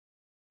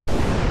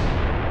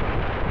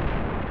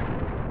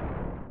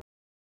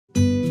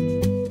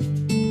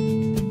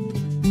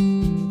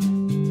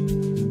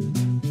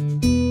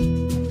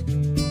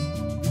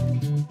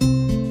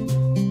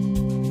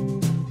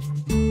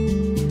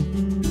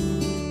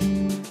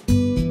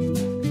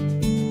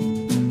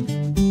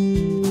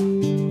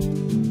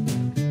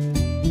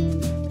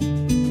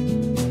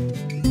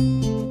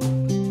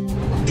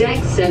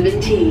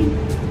17.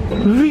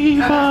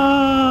 Viva!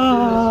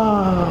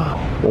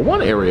 Well,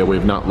 one area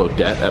we've not looked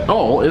at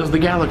all is the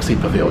Galaxy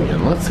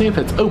Pavilion. Let's see if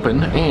it's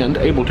open and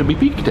able to be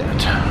peeked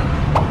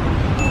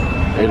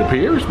at. It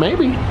appears,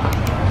 maybe.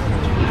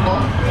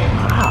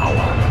 Wow.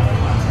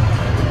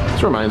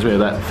 This reminds me of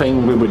that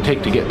thing we would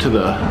take to get to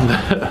the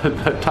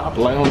top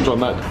lounge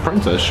on that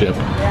princess ship. Oh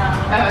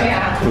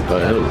yeah. With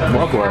the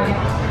walkway.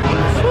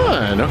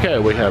 Fun. Okay,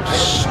 we have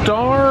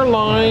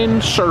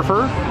Starline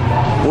Surfer.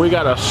 We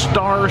got a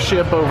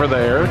Starship over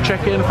there.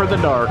 Check in for the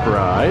dark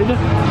ride.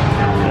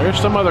 There's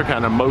some other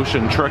kind of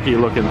motion trucky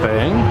looking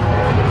thing.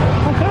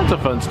 All kinds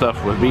of fun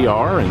stuff with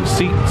VR and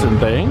seats and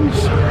things.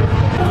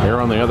 Here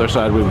on the other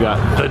side we've got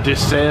The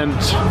Descent,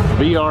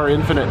 VR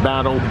Infinite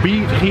Battle,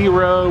 Beat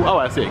Hero. Oh,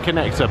 I see, it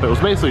connects up. It was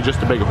basically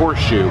just a big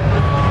horseshoe.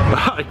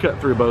 I cut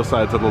through both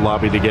sides of the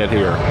lobby to get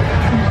here.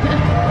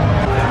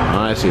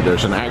 I see,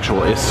 there's an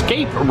actual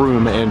escape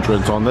room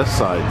entrance on this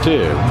side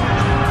too.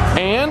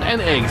 And an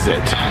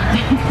exit.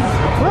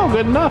 Well,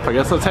 good enough. I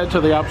guess let's head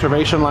to the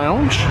observation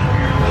lounge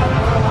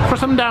for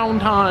some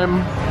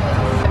downtime.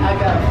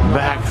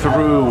 Back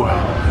through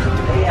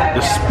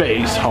the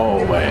space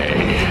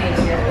hallway.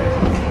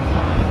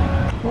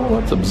 Well,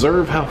 let's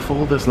observe how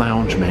full this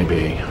lounge may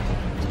be.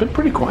 It's been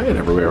pretty quiet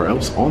everywhere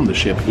else on the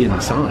ship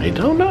inside.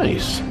 Oh,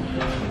 nice.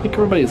 I think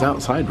everybody's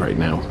outside right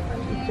now.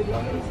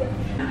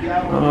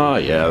 Oh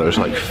yeah, there's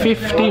like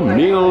 50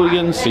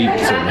 million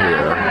seats in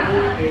here.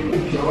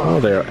 Oh,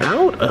 they're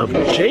out of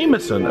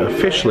Jameson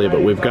officially,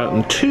 but we've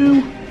gotten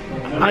 2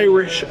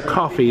 Irish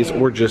coffees,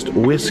 or just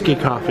whiskey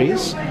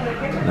coffees.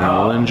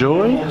 Now I'll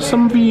enjoy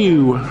some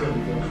view.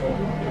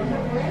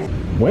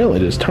 Well,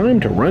 it is time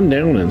to run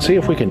down and see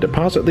if we can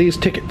deposit these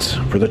tickets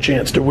for the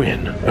chance to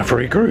win a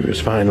free cruise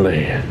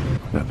finally.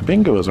 Now, the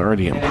bingo is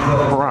already in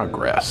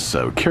progress,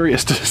 so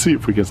curious to see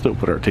if we can still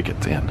put our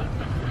tickets in.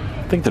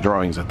 I think the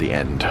drawing's at the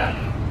end.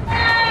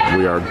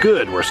 We are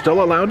good. We're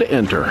still allowed to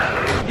enter.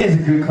 It's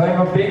a good claim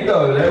of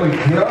bingo. There we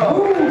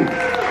go.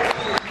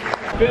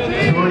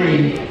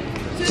 3,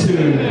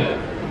 2,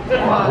 1.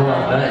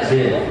 That's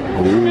it.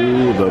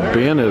 Ooh, the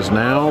bin is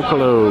now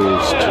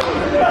closed.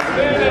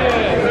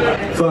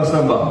 First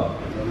number.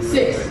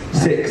 6.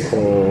 6.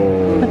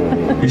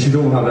 Oh. You should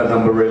all have that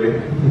number, really.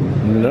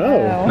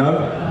 No. No?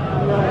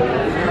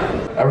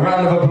 A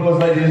round of applause,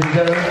 ladies and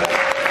gentlemen.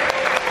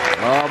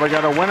 Oh, we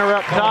got a winner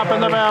up top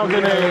in the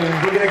balcony.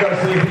 We're going to go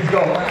see if he's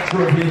got that,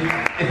 or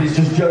if he's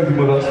just joking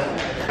with us.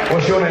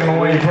 What's your name and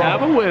where you from?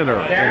 Have a winner.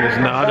 And it's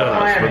not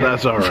us, but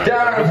that's all right.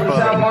 Darren from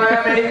South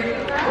Miami.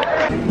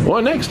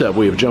 Well, next up,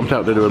 we have jumped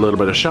out to do a little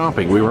bit of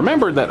shopping. We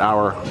remembered that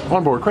our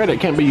onboard credit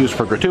can't be used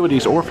for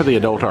gratuities or for the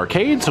adult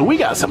arcade, so we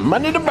got some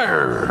money to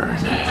burn.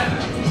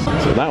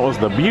 So that was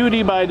the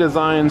Beauty by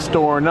Design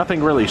store.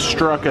 Nothing really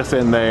struck us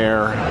in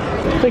there.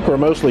 I think we're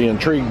mostly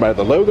intrigued by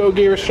the logo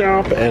gear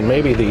shop and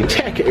maybe the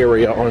tech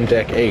area on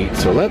deck 8.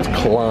 So let's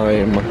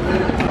climb.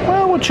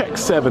 Well, we'll check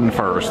 7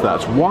 first.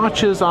 That's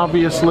watches,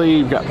 obviously.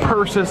 You've got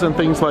purses and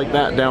things like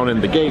that down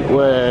in the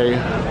gateway.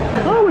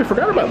 Oh, we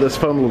forgot about this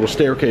fun little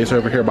staircase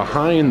over here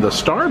behind the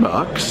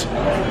Starbucks.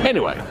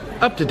 Anyway,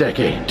 up to deck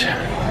 8.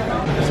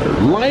 So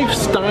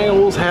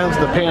Lifestyles has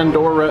the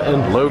Pandora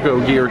and logo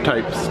gear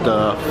type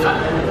stuff.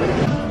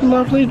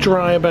 Lovely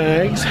dry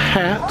bags,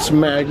 hats,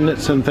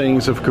 magnets, and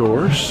things, of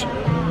course.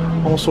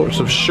 All sorts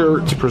of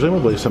shirts,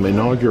 presumably some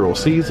inaugural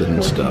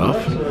season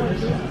stuff.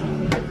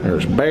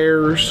 There's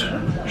bears,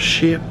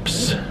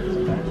 ships,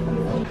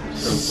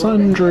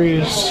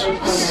 sundries,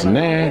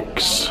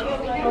 snacks.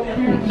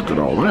 Look at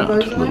all that.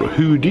 Little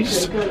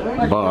hoodies,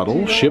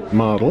 bottles, ship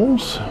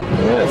models.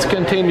 Let's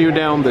continue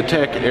down the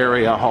tech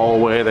area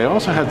hallway. They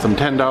also had some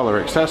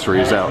 $10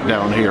 accessories out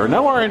down here.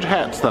 No orange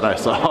hats that I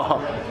saw.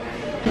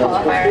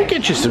 We'll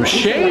get you some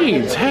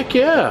shades. Heck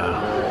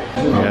yeah.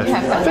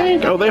 Yeah, I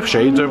think, oh, they have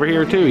shades over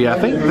here too. Yeah, I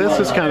think this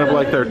is kind of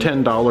like their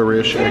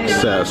 $10-ish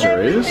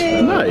accessories.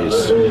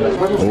 Nice.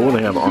 Oh,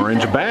 they have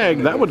orange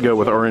bag. That would go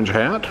with orange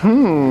hat.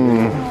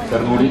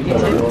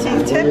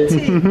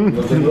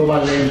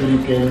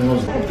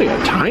 They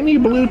got tiny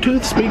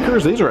Bluetooth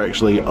speakers. These are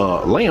actually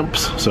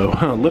lamps, so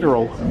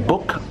literal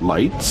book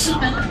lights.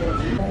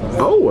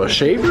 Oh, a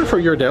shaver for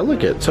your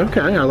delegates.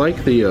 Okay, I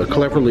like the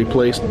cleverly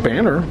placed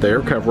banner there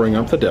covering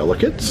up the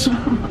delegates.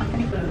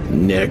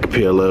 Neck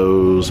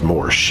pillows,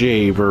 more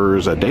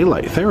shavers, a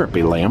daylight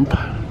therapy lamp.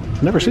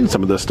 Never seen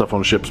some of this stuff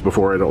on ships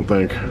before, I don't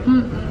think.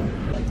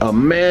 A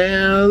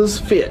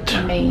Maz Fit.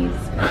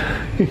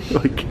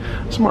 Like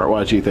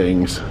smartwatchy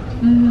things.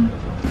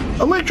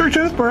 Electric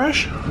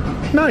toothbrush.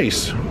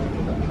 Nice.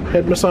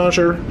 Head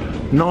massager,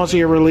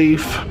 nausea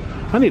relief.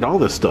 I need all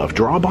this stuff.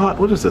 Drawbot,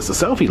 what is this? A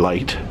selfie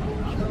light.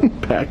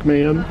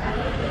 Pac-Man.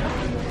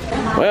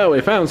 Well,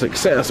 we found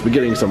success by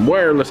getting some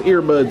wireless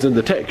earbuds in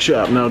the tech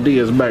shop. Now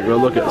Dia's back to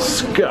look at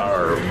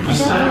scarves.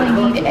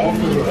 Don't need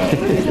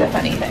anything. Is the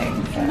funny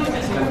thing.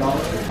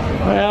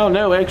 Well,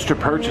 no extra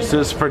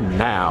purchases for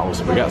now.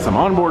 So we got some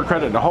onboard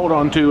credit to hold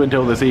on to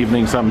until this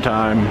evening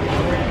sometime.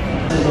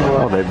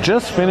 Well, they've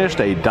just finished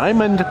a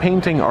diamond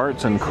painting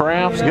arts and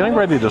crafts, getting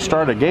ready to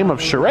start a game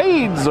of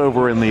charades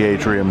over in the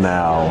atrium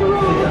now.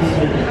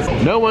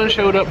 No one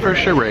showed up for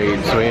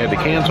charades, so we had to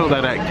cancel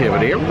that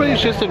activity.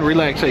 Everybody's just in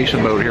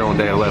relaxation mode here on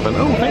day 11.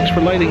 Oh, thanks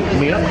for lighting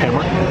me up,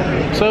 camera.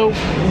 So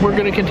we're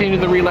going to continue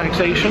the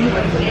relaxation.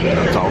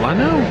 That's all I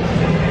know.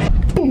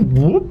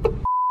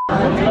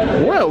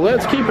 Well,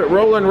 let's keep it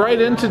rolling right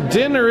into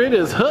dinner. It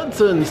is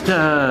Hudson's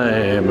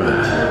time.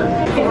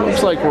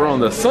 Looks like we're on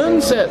the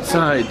sunset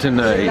side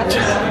tonight.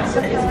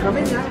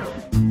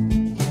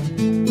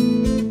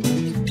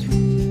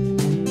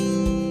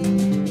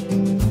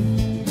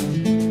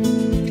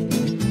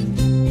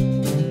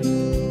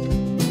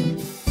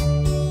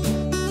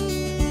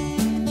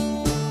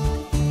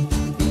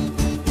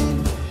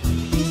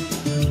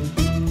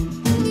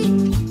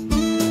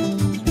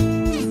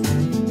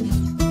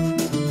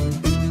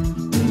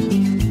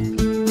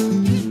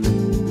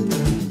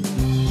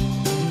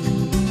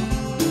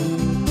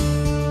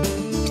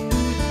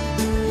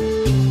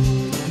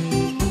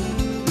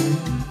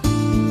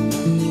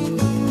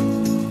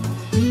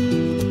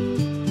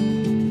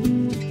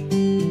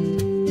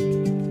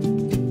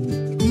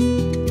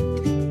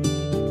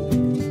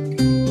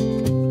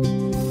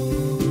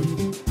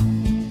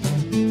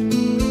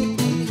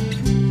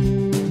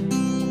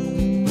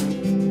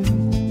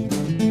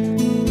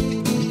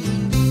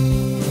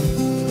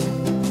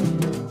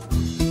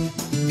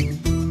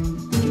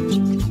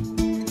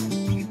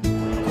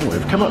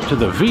 Come up to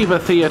the Viva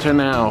Theater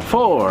now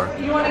for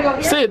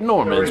Syd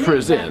Norman's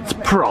presents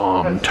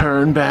Prom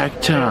Turn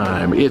Back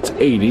Time. It's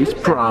 80s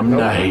prom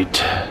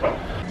night.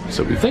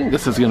 So we think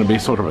this is going to be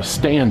sort of a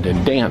stand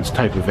and dance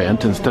type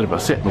event instead of a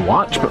sit and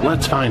watch, but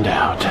let's find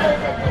out.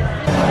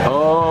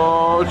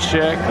 Oh,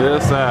 check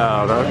this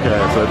out.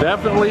 Okay, so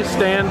definitely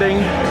standing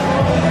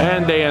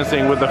and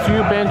dancing with a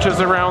few benches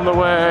around the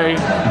way.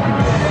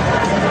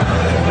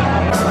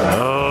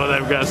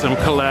 Got some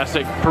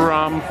classic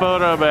prom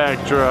photo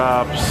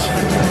backdrops.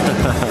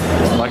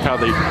 Like how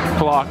the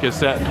clock is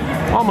set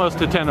almost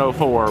to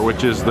 10:04,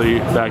 which is the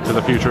Back to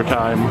the Future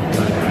time.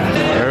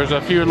 There's a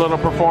few little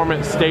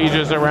performance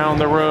stages around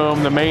the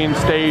room. The main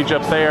stage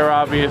up there,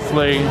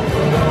 obviously,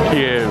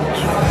 huge.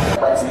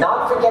 Let's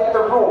not forget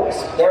the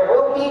rules. There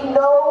will be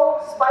no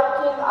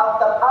spiking of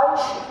the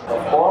punch.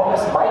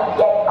 Performers might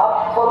get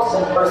up close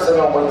and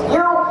personal with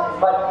you,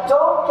 but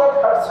don't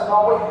get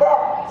personal with them.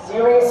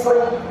 Seriously,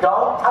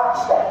 don't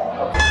touch them.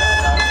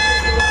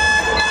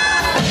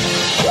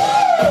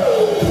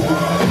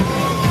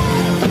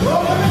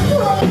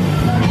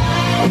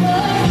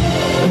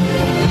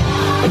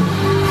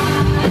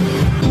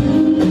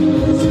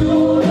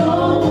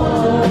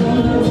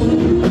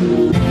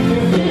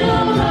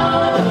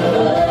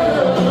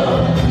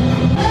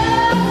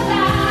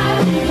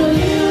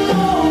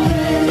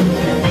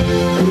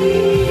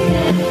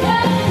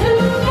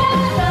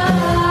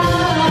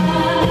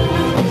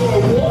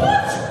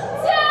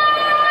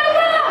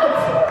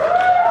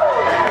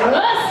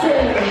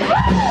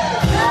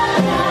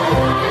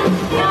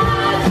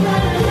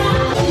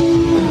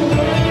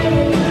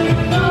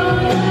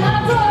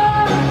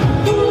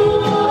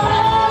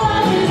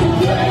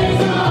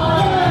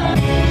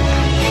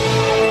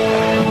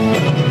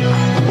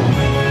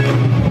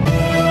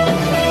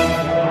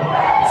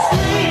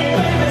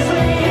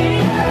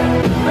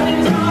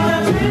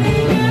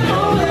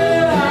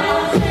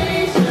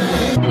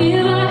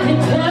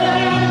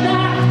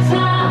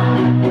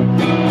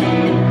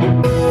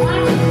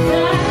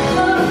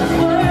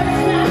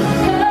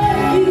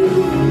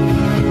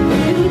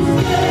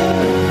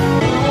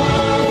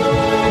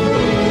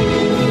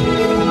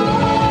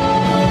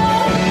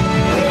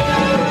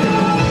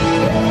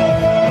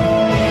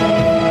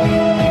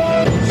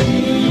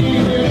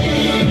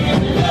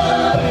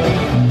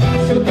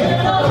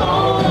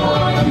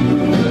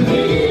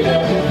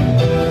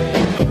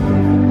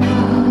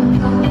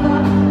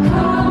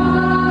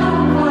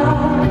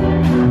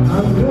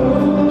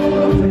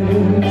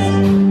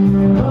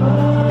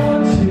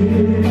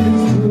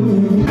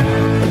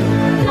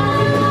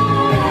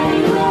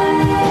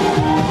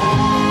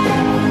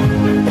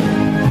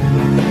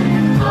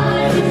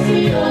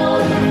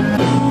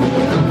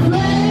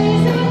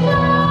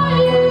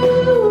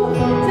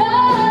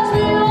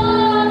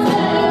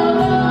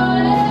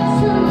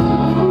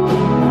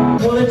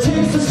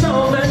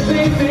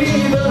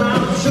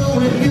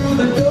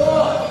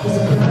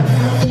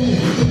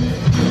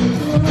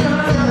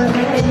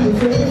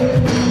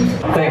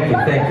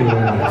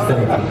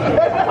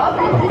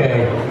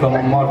 Okay,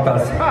 como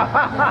mortas.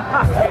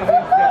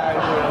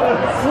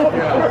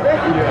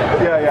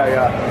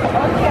 Yeah.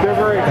 They're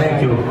very.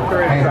 Thank you.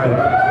 Thank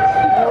you.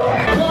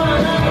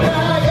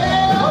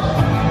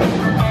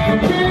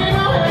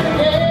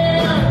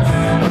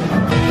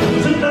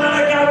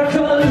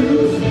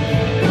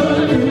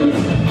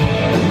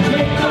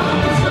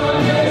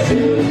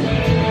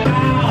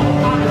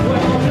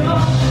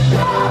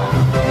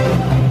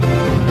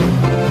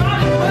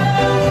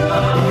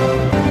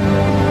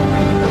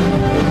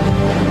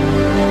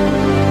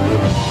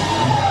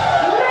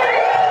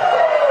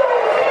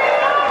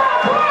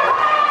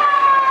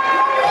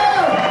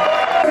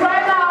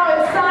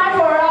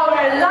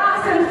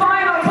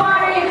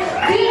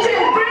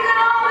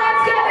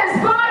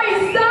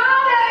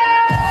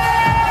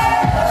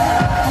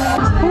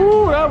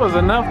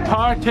 enough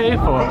party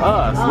for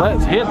us.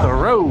 Let's hit the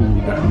road.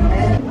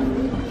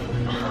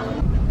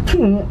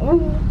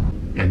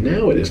 And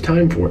now it is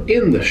time for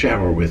In the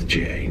Shower with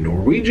Jay,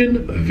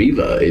 Norwegian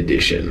Viva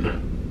edition.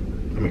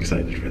 I'm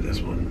excited for this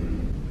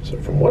one. So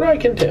from what I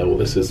can tell,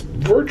 this is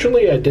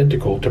virtually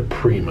identical to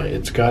Prima.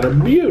 It's got a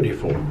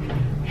beautiful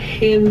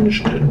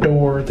hinged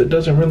door that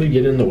doesn't really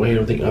get in the way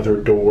of the other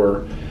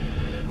door.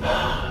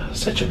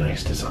 Such a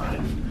nice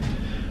design.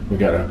 We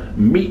got a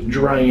meat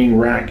drying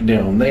rack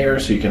down there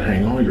so you can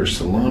hang all your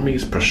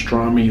salamis,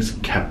 pastrami's,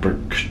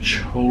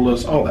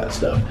 capricciolas, all that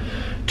stuff.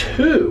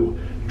 2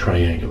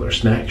 triangular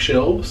snack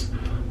shelves,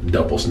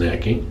 double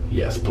snacking,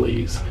 yes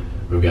please.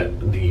 We've got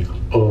the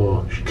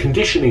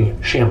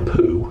conditioning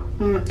shampoo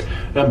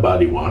and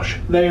body wash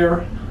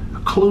there.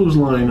 A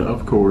clothesline,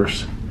 of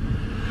course.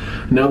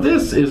 Now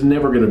this is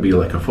never going to be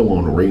like a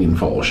full-on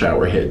rainfall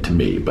shower head to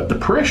me, but the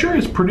pressure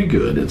is pretty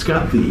good. It's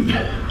got the,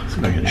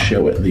 so I can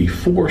show it, the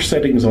 4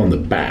 settings on the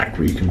back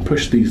where you can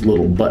push these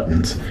little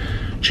buttons,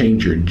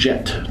 change your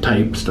jet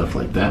type, stuff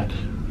like that.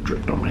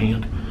 Dripped on my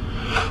hand.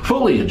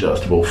 Fully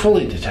adjustable,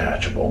 fully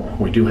detachable.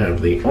 We do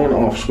have the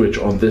on-off switch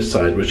on this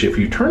side, which if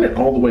you turn it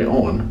all the way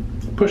on,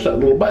 push that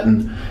little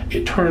button,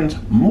 it turns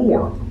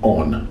more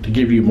on to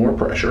give you more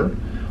pressure.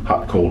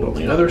 Hot, cold on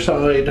the other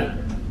side.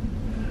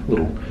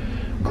 Little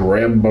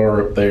grab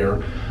bar up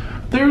there.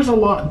 There's a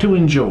lot to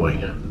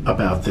enjoy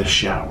about this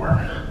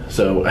shower.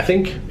 So I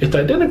think it's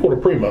identical to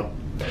Prima.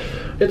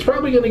 It's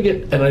probably going to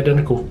get an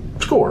identical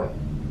score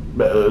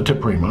to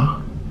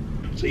Prima.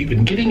 So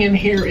even getting in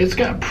here, it's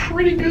got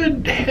pretty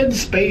good head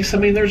space. I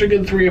mean, there's a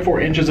good 3 or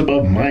 4 inches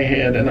above my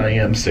head, and I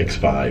am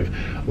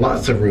 6'5".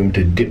 Lots of room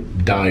to dip,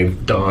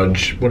 dive,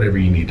 dodge, whatever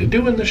you need to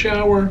do in the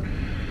shower.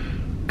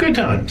 Good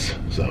times.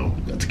 So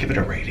let's give it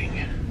a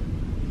rating.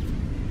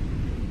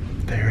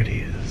 There it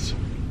is.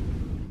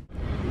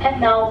 And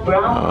now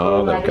brown.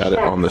 Oh, they've got it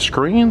on the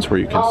screens where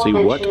you can see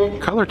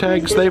what color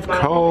tags they've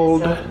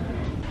called.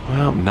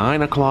 Well,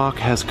 9 o'clock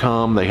has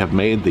come. They have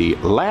made the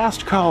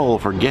last call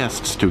for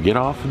guests to get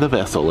off the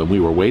vessel, and we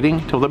were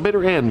waiting till the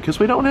bitter end because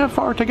we don't have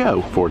far to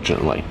go,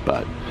 fortunately.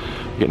 But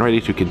getting ready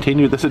to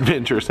continue this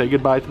adventure. Say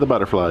goodbye to the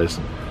butterflies.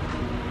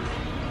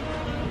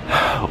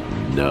 Oh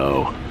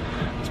no.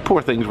 These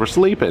poor things were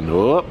sleeping.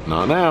 Oh,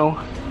 not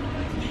now.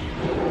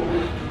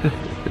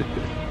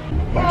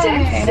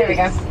 Okay, there we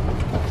go.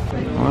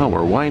 Well,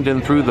 we're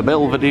winding through the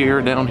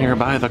Belvedere down here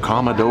by the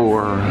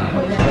Commodore.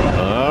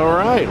 All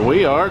right,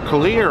 we are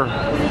clear.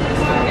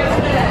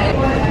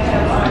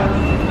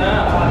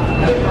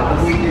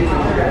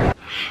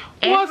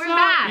 And What's we're up,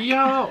 back.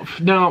 y'all?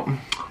 Now,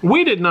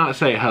 we did not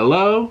say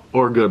hello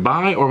or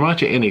goodbye or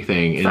much of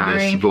anything in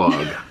Sorry. this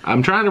vlog.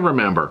 I'm trying to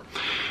remember.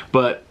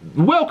 But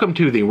welcome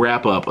to the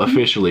wrap-up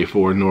officially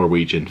for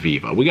Norwegian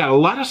Viva. We got a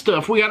lot of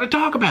stuff we got to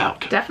talk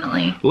about.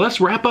 Definitely. Let's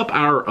wrap up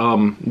our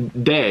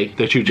day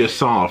that you just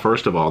saw,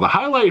 first of all. The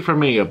highlight for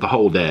me of the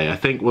whole day, I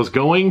think, was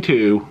going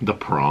to the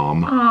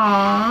prom.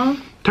 Aww.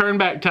 Turn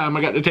back time,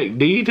 I got to take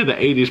Dee to the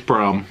 80s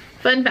prom.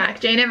 Fun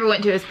fact, Jay never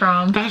went to his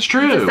prom. That's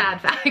true. It's a sad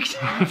fact.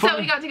 So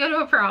we got to go to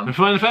a prom.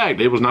 Fun fact,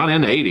 it was not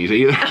in the 80s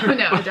either. Oh,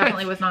 no, it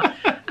definitely was not.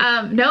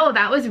 No,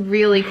 that was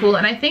really cool.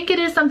 And I think it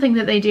is something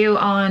that they do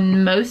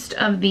on most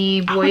of the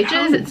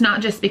voyages. It's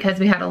not just because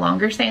we had a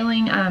longer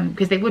sailing,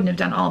 because they wouldn't have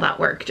done all that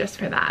work just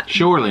for that.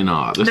 Surely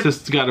not. This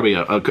has got to be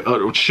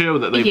a show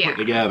that they put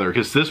together,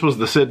 because this was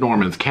the Syd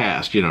Norman's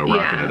cast, you know,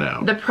 rocking it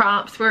out. The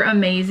props were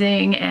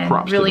amazing and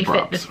really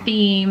fit the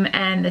theme,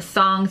 and the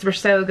songs were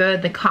so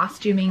good. The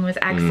costuming was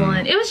excellent.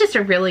 It was just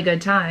a really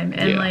good time,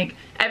 and like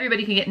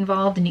everybody could get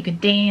involved and you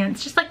could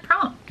dance, just like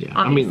prom. Yeah,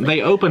 I mean,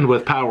 they opened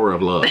with Power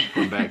of Love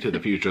from Back to the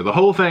Future. The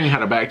whole thing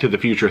had a Back to the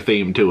Future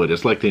theme to it.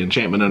 It's like the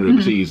Enchantment Under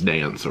the Seas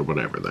dance or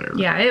whatever there.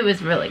 Yeah, it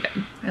was really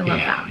good. I love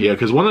that. Yeah,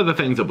 because one of the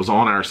things that was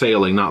on our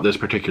sailing, not this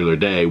particular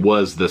day,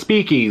 was the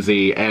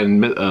speakeasy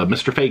and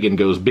Mr. Fagin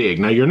Goes Big.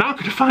 Now, you're not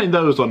going to find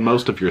those on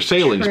most of your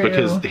sailings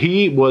because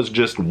he was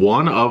just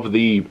one of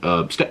the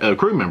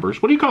crew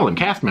members. What do you call them?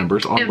 Cast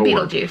members on board.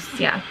 Beetlejuice,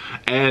 yeah.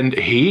 And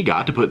he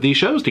got to put these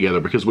shows together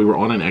because we were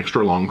on an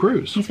extra long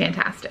cruise. He's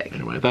fantastic.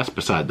 Anyway, that's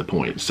beside the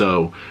point.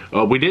 So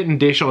we didn't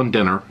dish on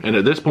dinner, and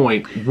at this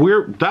point,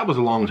 that was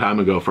a long time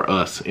ago for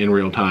us in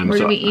real time. Where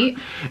did we eat?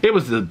 It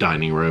was the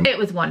dining room. It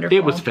was wonderful.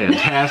 It was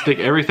fantastic.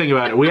 Everything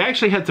about it. We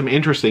actually had some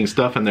interesting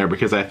stuff in there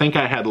because I think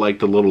I had like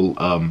the little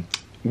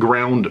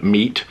ground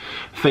meat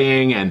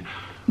thing, and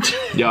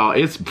y'all,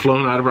 it's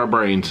flown out of our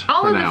brains.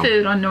 All of the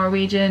food on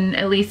Norwegian,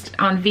 at least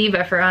on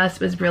Viva for us,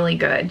 was really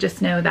good.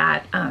 Just know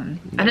that I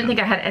didn't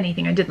think I had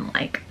anything I didn't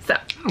like. So,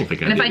 I don't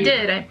think I did. And if I either.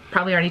 did, I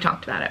probably already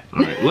talked about it.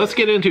 All right, let's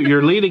get into,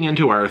 you're leading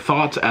into our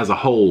thoughts as a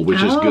whole,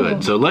 which is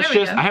good. So let's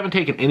just, I haven't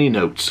taken any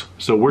notes.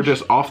 So we're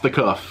just off the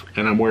cuff,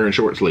 and I'm wearing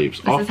short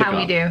sleeves. This is how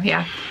we do,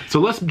 yeah. So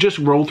let's just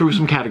roll through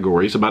some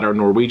categories about our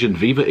Norwegian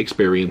Viva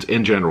experience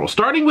in general.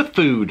 Starting with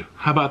food.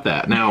 How about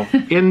that? Now,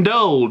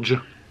 Indulge.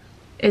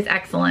 is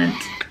excellent.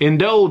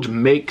 Indulge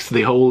makes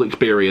the whole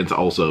experience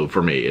also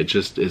for me.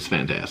 It's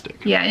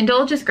fantastic. Yeah,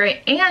 Indulge is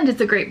great, and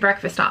it's a great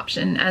breakfast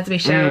option, as we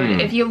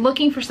showed. If you're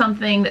looking for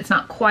something that's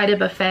not quite a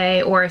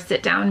buffet or a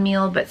sit-down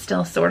meal, but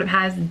still sort of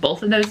has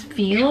both of those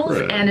feels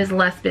and is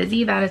less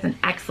busy, that is an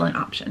excellent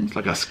option. It's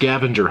like a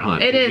scavenger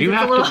hunt. It is. You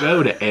have to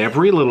go to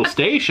every little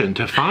station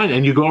to find,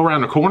 and you go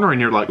around the corner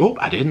and you're like, oh,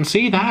 I didn't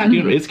see that.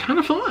 You know, it's kind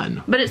of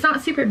fun. But it's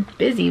not super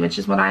busy, which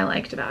is what I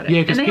liked about it.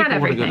 Yeah, because people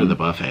had want to go to the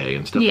buffet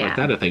and stuff like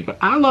that, I think. But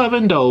I love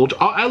Indulge.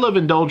 I love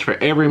Indulge for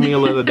every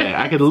meal of the day.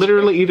 I could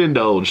literally eat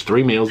Indulge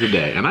 3 meals a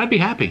day, and I'd be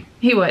happy.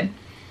 He would,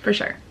 for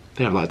sure.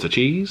 They have lots of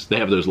cheese. They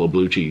have those little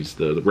blue cheese,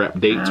 the wrapped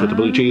dates with the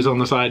blue cheese on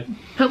the side.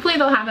 Hopefully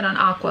they'll have it on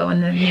Aqua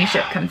when the new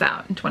ship comes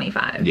out in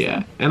 25.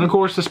 Yeah, and of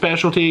course the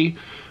specialty,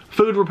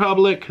 Food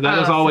Republic. That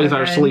is always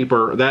our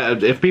sleeper.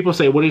 That if people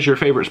say, what is your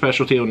favorite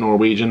specialty on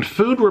Norwegian?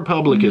 Food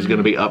Republic is going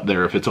to be up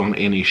there if it's on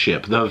any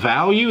ship. The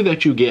value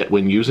that you get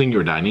when using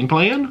your dining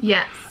plan.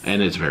 Yes.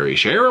 And it's very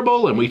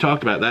shareable, and we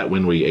talked about that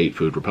when we ate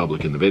Food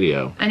Republic in the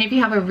video. And if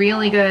you have a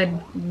really good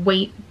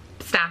wait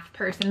staff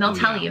person, they'll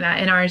tell you that,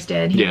 and ours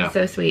did. He was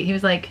so sweet. He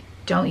was like,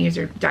 don't use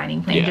your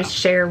dining plan, just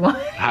share one.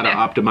 How to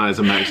optimize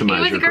and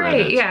maximize your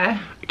credits. It was great,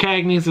 yeah.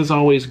 Cagney's is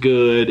always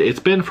good. It's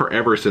been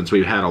forever since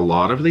we've had a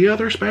lot of the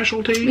other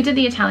specialty. We did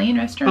the Italian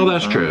restaurant. Oh,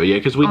 that's true. Yeah,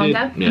 because we did.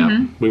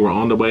 Yeah, we were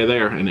on the way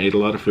there and ate a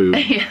lot of food.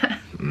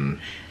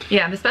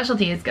 Yeah, the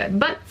specialty is good,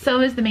 but so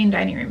is the main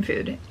dining room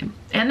food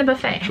and the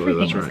buffet.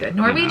 Everything was good.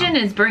 Norwegian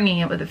is bringing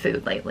it with the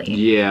food lately.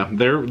 Yeah,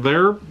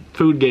 their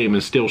food game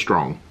is still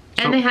strong.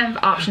 And they have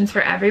options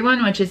for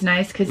everyone, which is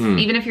nice because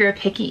even if you're a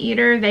picky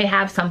eater, they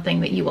have something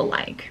that you will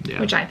like,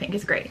 which I think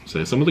is great.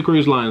 So some of the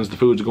cruise lines, the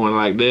food's going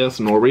like this.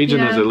 Norwegian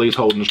is at least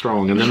holding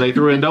strong. And then they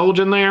threw Indulge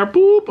in there.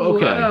 Boop.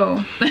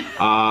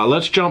 Okay.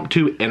 Let's jump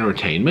to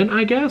entertainment,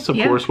 I guess. Of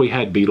course, we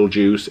had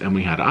Beetlejuice and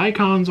we had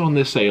Icons on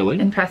this sailing.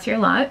 And Press Your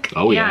Luck.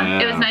 Oh,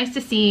 yeah. It was nice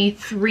to see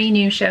 3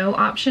 new show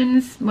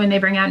options. When they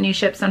bring out new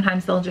ships,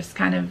 sometimes they'll just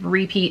kind of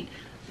repeat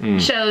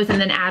shows and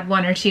then add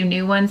 1 or 2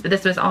 new ones, but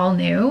this was all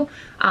new.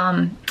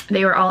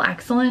 They were all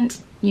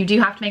excellent. You do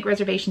have to make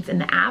reservations in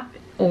the app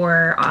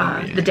or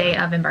the day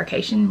of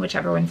embarkation,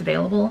 whichever one's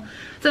available.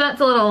 So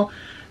that's a little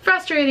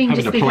frustrating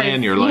just because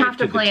you have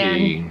to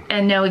plan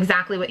and know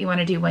exactly what you want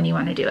to do when you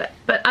want to do it.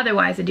 But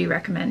otherwise, I do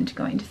recommend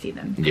going to see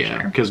them.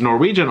 Yeah, because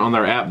Norwegian on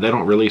their app, they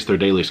don't release their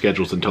daily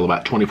schedules until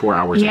about 24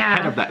 hours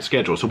ahead of that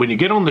schedule. So when you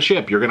get on the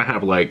ship, you're going to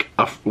have like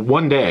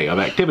one day of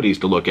activities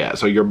to look at.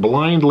 So you're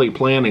blindly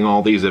planning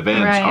all these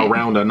events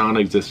around a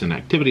non-existent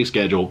activity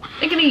schedule.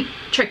 It can be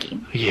tricky.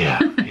 Yeah,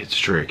 it's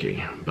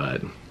tricky,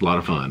 but a lot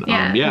of fun.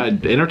 Yeah,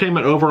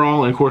 entertainment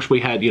overall. And of course,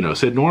 we had,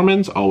 Syd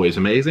Norman's, always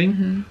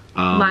amazing.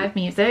 Live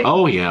music.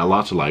 Oh yeah,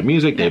 lots of live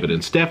music. David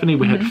and Stephanie.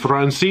 We had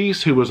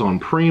Francis, who was on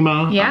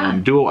Prima.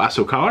 Duo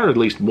Asukar, at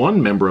least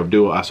one member of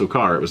Duo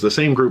Asukar. It was the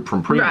same group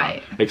from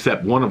Prima,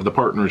 except one of the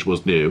partners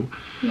was new.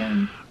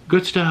 Yeah.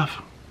 Good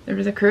stuff. There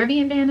was a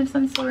Caribbean band of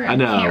some sort. I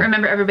know. I can't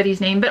remember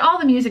everybody's name, but all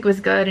the music was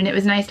good, and it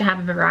was nice to have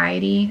a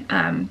variety.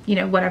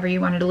 Whatever you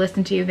wanted to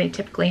listen to, they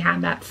typically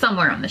had that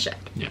somewhere on the ship.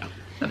 Yeah.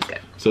 That was good.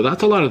 So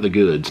that's a lot of the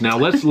goods. Now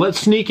let's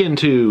sneak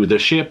into the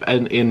ship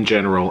and in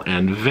general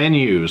and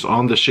venues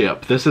on the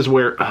ship. This is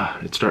where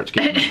it starts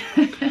getting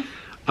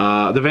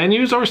the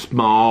venues are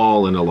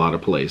small in a lot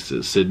of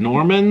places. Syd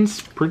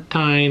Norman's pretty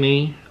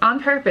tiny.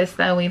 On purpose,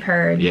 though, we've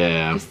heard.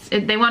 Yeah.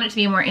 They want it to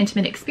be a more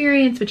intimate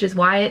experience, which is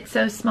why it's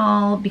so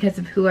small, because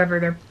of whoever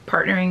they're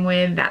partnering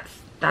with.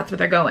 That's what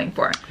they're going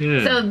for.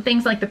 Yeah. So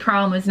things like the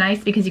Prom was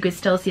nice because you could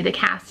still see the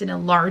cast in a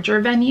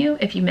larger venue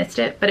if you missed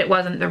it, but it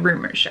wasn't the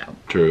Rumors show.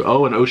 True.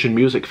 Oh, and Ocean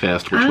Music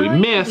Fest, which we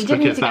missed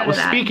because that was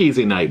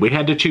Speakeasy night. We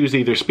had to choose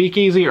either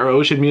Speakeasy or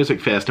Ocean Music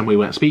Fest, and we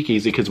went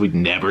Speakeasy because we'd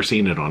never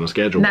seen it on a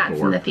schedule before.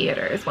 That's in the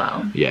theater as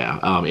well. Yeah.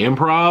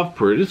 Improv,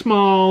 pretty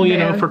small,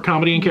 for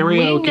comedy and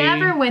karaoke. We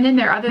never went in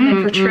there other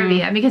than for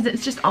trivia because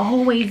it's just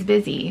always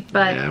busy.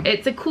 But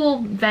it's a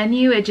cool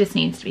venue. It just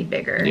needs to be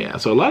bigger. Yeah.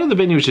 So a lot of the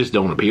venues just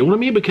don't appeal to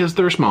me because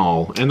they're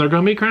small and they're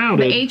going to be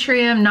crowded. The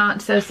atrium,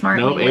 not so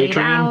smartly laid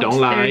atrium, out.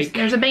 Don't like.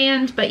 There's a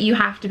band, but you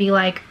have to be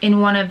like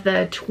in one of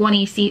the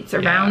 20 seats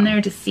around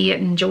there to see it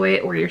and enjoy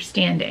it, or you're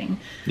standing.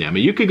 Yeah, I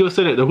mean, you could go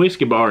sit at the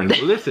whiskey bar and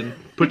listen,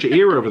 put your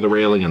ear over the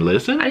railing and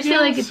listen. I just feel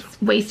like it's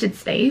wasted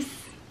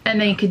space, and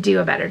they could do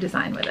a better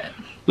design with it.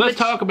 Let's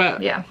talk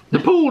about the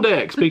pool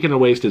deck. Speaking of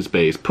wasted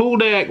space, pool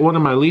deck, one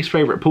of my least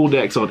favorite pool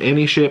decks on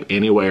any ship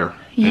anywhere.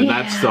 And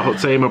that's the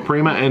same of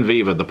Prima and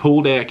Viva. The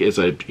pool deck is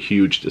a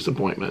huge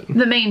disappointment.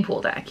 The main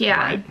pool deck,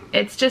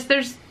 It's just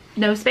there's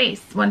no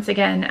space. Once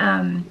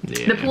again,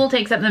 the pool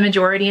takes up the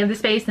majority of the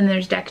space, and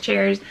there's deck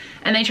chairs.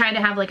 And they tried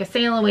to have like a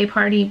sail away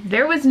party.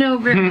 There was no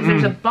room because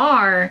there's a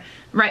bar,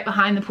 right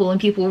behind the pool and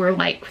people were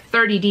like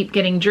 30 deep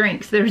getting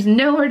drinks. There's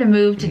nowhere to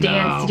move, to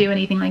dance, to do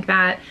anything like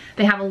that.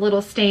 They have a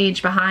little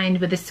stage behind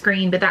with a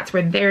screen, but that's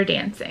where they're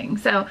dancing.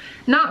 So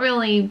not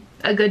really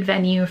a good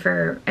venue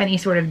for any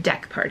sort of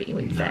deck party,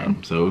 we'd say.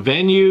 So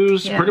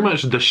venues, pretty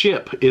much the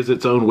ship is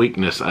its own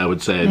weakness, I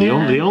would say.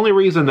 The only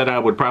reason that I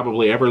would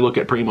probably ever look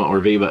at Prima or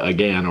Viva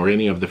again, or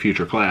any of the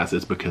future class,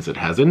 is because it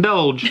has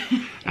Indulge.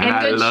 And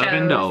I love shows.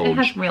 Indulge. It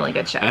has really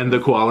good shows. And the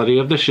quality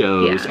of the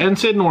shows. And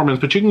Syd Norman's,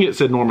 but you can get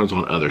Syd Norman's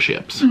on other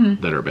ships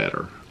that are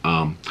better.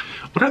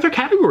 What other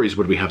categories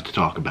would we have to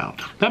talk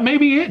about? That may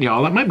be it,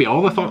 y'all. That might be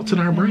all the thoughts in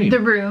our brain. The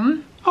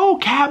room. Oh,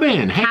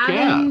 cabin. Heck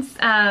Cabins,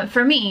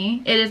 for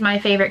me, it is my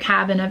favorite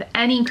cabin of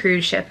any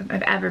cruise ship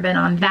I've ever been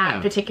on.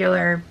 That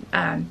particular,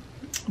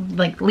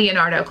 like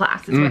Leonardo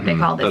class is what they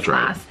call this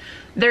class. Right.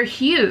 They're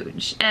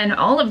huge, and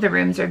all of the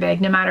rooms are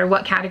big. No matter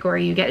what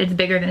category you get, it's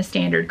bigger than a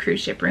standard cruise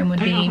ship room would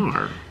be.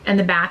 And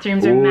the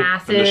bathrooms are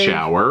massive. And the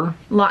shower.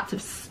 Lots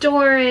of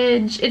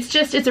storage. It's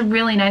a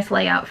really nice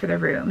layout for the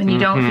room, and you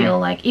don't feel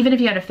like, even if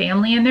you had a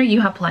family in there,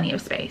 you have plenty of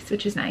space,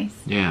 which is nice.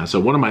 Yeah, so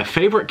one of my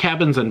favorite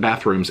cabins and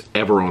bathrooms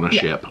ever on a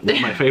ship. One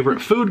of my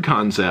favorite food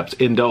concepts,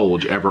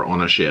 Indulge, ever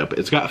on a ship.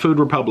 It's got Food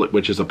Republic,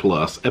 which is a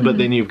plus, but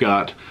then you've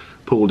got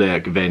pool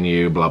deck,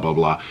 venue, blah, blah,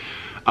 blah.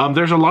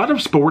 There's a lot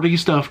of sporty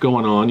stuff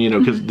going on, you know,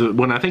 because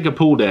when I think of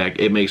pool deck,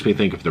 it makes me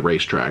think of the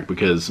racetrack,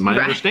 because my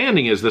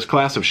understanding is this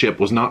class of ship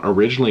was not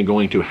originally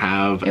going to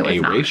have a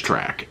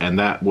racetrack, and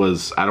that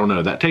was, I don't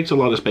know, that takes a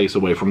lot of space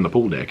away from the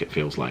pool deck, it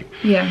feels like.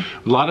 Yeah.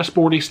 A lot of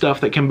sporty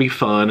stuff that can be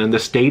fun, and the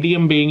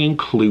stadium being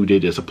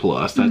included is a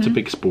plus. That's a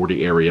big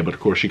sporty area, but of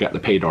course you got the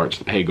pay darts,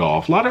 the pay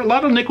golf, a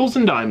lot of nickels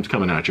and dimes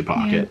coming out your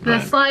pocket. The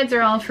slides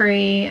are all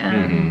free,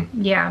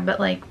 yeah, but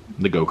like,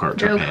 the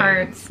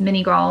go-karts,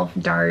 mini golf,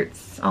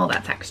 darts, all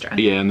that's extra.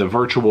 Yeah, and the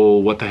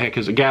virtual, what the heck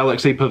is it?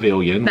 Galaxy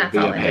Pavilion. That's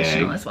all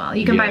additional as well.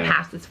 You can buy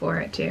passes for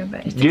it too,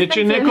 but it's get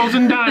your nickels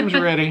and dimes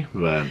ready.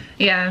 But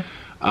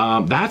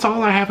that's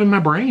all I have in my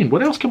brain.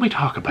 What else can we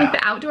talk about? Like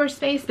the outdoor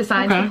space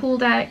besides the pool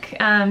deck.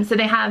 So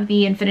they have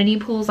the infinity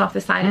pools off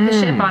the side of the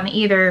ship on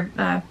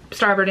either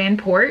starboard and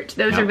port.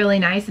 Those are really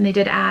nice, and they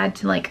did add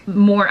to like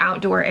more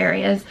outdoor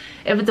areas.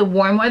 If it's a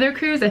warm weather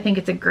cruise, I think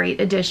it's a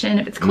great addition.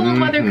 If it's cold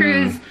weather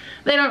cruise,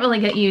 they don't really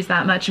get used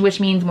that much,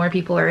 which means more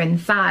people are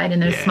inside in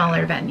those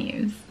smaller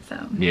venues. So.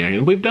 Yeah,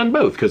 and we've done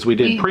both, because we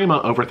did Prima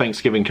over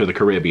Thanksgiving to the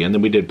Caribbean,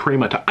 then we did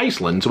Prima to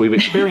Iceland, so we've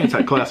experienced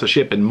that class of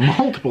ship in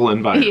multiple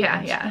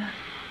environments. Yeah.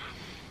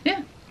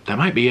 That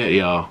might be it,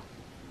 y'all.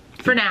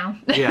 For now.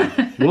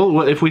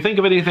 Well, if we think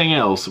of anything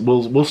else,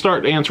 we'll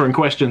start answering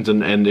questions,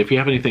 and if you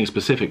have anything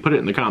specific, put it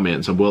in the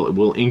comments, and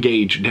we'll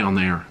engage down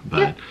there.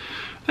 But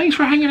thanks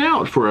for hanging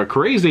out for a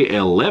crazy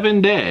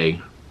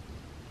 11-day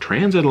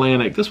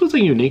Transatlantic. This was a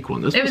unique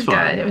one. This was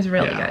fun. Good. It was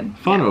really good.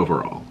 Fun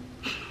overall.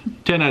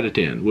 10 out of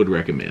 10 would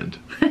recommend.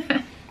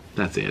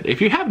 That's it. If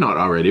you have not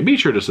already, be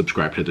sure to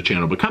subscribe to the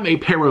channel. Become a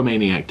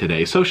Paromaniac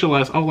today.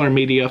 Socialize all our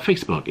media,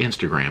 Facebook,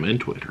 Instagram, and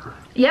Twitter.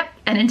 Yep.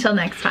 And until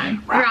next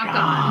time, rock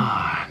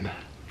on.